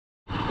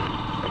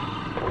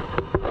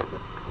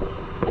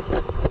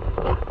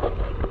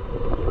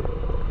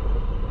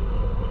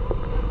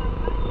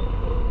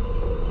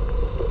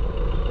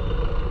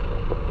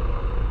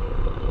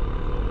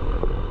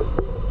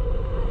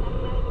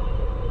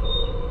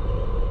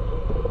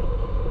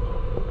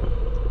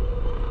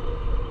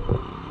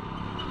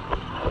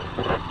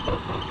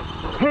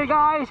Hey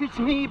guys, it's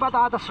me,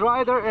 Patatas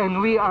Rider,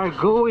 and we are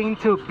going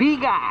to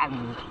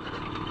Vigan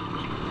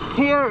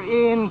here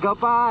in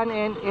Gapan,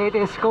 and it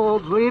is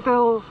called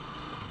Little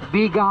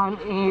Vigan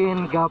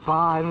in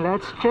Gapan.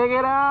 Let's check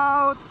it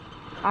out.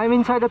 I'm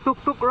inside the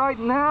tuk-tuk right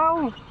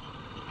now.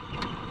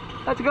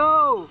 Let's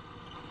go.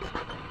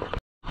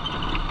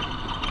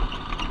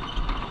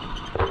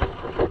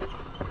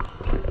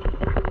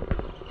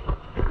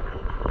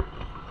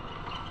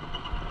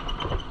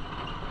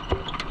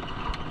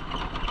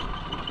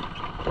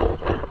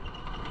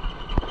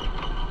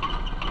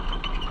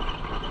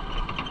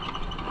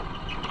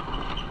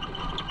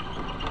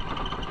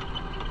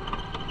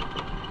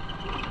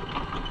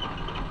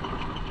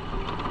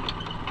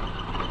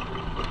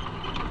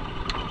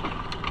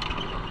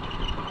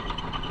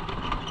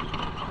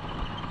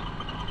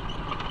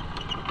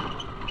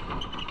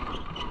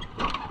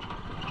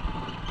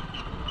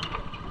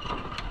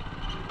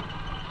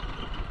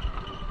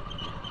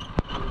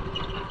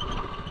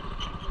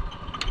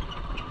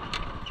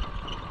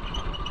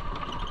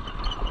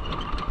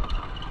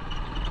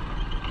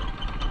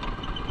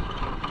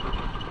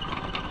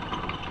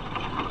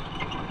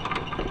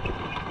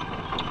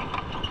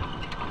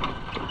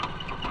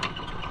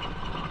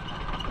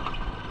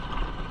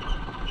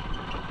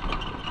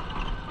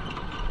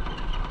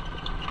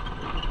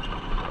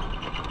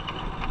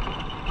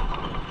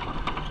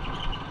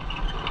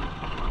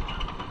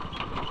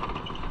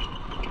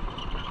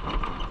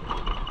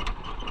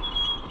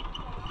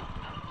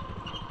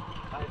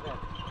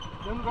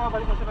 Doon ka,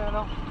 balik mo sa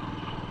ano.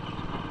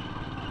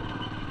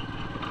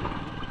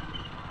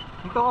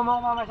 Dito ko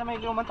mamaya sa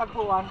may lumang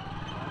tagpuan.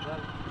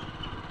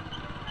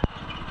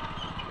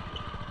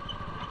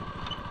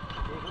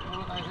 Ikot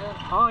muna tayo, sir.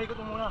 Oo, ikot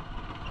mo muna.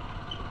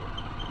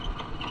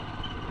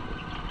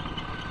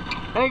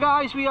 Hey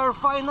guys, we are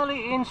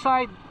finally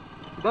inside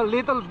the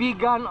Little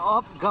Vigan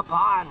of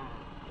Gapan.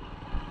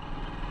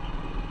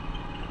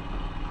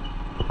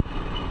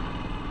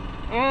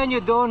 And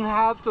you don't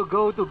have to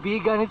go to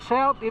Vigan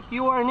itself if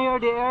you are near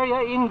the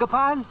area in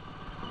Gapan.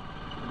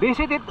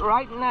 Visit it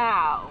right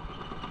now.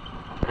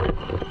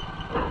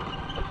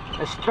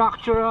 A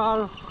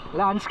structural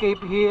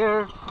landscape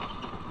here.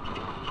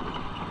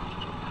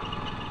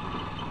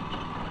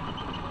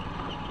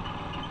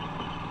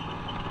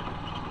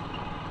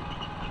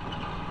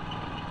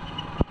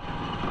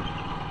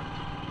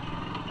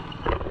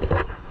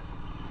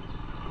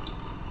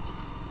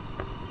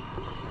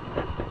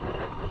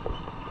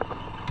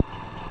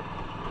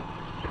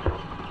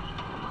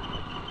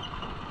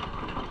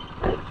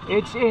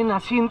 It's in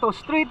Jacinto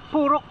Street,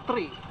 Purok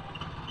 3.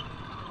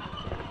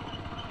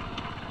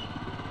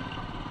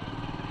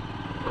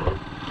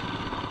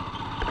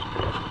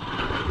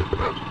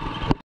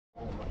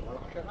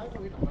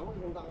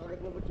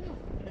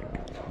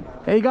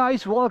 Hey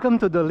guys, welcome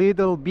to the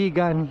Little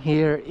Vigan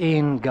here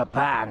in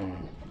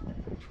Gapan.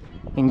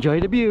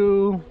 Enjoy the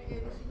view.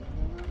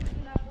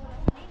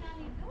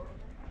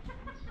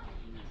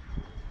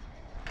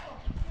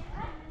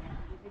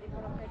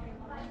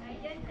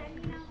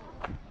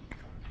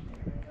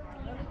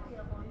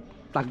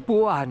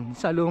 Tagpuan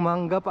sa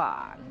lumang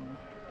Gapan.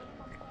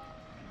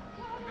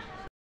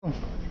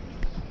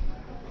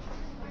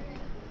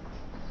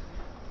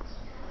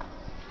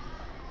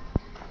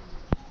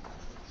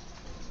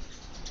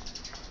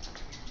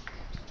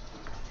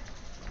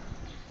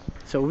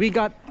 So we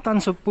got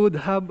tons of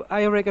food hub.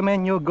 I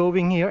recommend you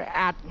going here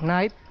at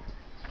night.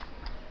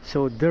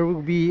 So there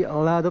will be a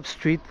lot of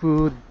street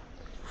food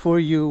for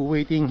you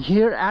waiting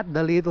here at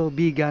the Little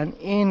Vigan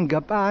in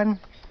Gapan.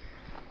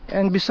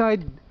 And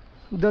beside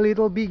the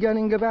Little Vigan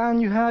in Gapan,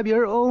 you have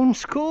your own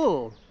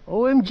school.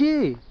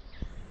 OMG!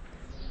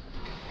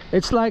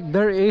 It's like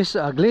there is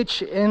a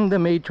glitch in the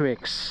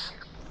matrix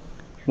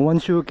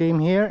once you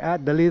came here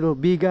at the Little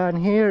Vigan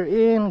here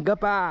in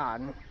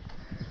Gapan.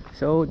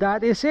 So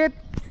that is it.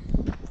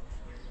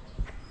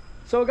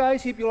 So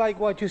guys, if you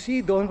like what you see,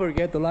 don't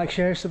forget to like,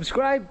 share,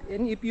 subscribe.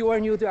 And if you are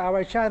new to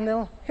our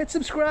channel, hit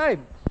subscribe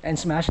and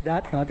smash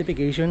that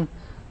notification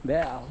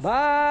bell.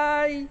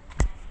 Bye!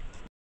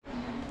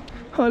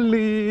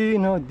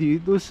 Halina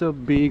dito sa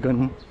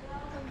Vigan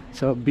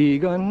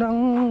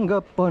ng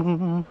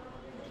Gapan.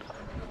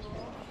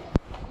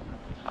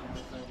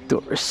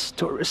 Tourist.